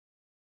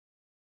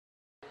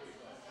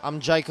I'm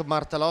Jacob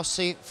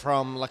Martellossi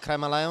from La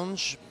Crema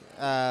Lounge,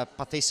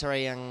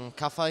 patisserie and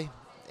cafe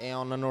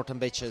on the Northern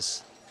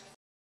Beaches.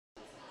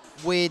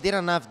 We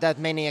didn't have that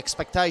many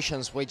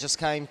expectations. We just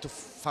came to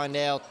find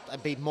out a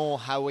bit more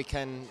how we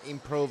can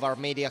improve our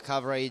media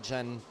coverage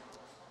and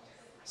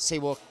see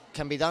what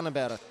can be done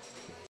about it.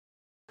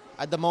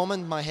 At the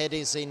moment, my head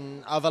is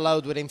in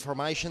overload with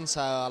information,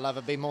 so I'll have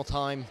a bit more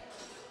time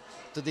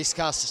to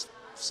discuss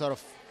sort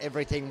of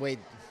everything with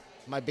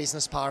my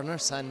business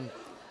partners and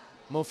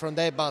move from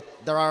there. But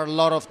there are a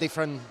lot of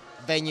different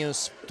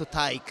venues to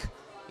take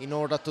in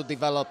order to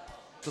develop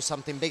to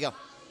something bigger.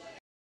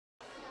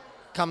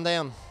 Come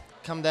down,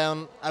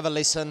 have a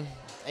listen.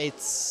 I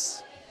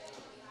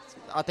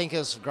think it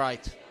was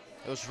great.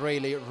 It was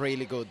really,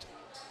 really good.